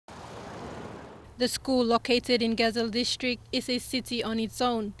The school, located in Gazelle district, is a city on its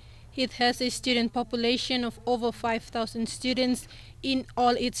own. It has a student population of over 5,000 students in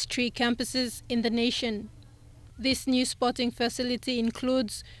all its 3 campuses in the nation. This new sporting facility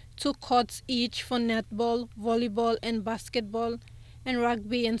includes 2 courts each for netball, volleyball and basketball, and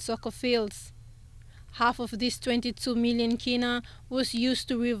rugby and soccer fields. Half of this 22 million kina was used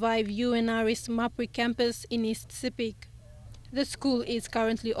to revive UNRE's Mapri campus in East Sepik. The school is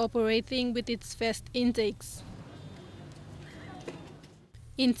currently operating with its first intakes.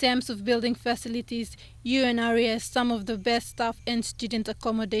 In terms of building facilities, UNRE has some of the best staff and student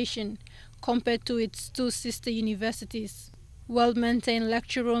accommodation compared to its 2 sister universities, well-maintained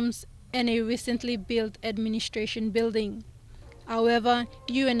lecture rooms, and a recently built administration building. However,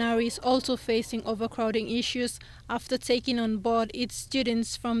 UNRE is also facing overcrowding issues after taking on board its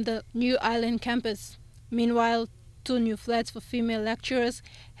students from the New Island campus. Meanwhile, 2 new flats for female lecturers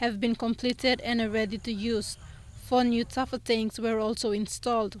have been completed and are ready to use. 4 new tougher tanks were also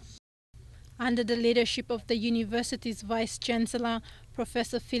installed. Under the leadership of the university's Vice-Chancellor,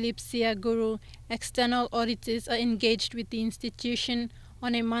 Professor Philip Siaguru, external auditors are engaged with the institution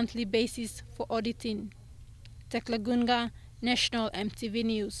on a monthly basis for auditing. Tekla Gunga, National MTV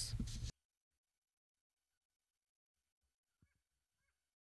News.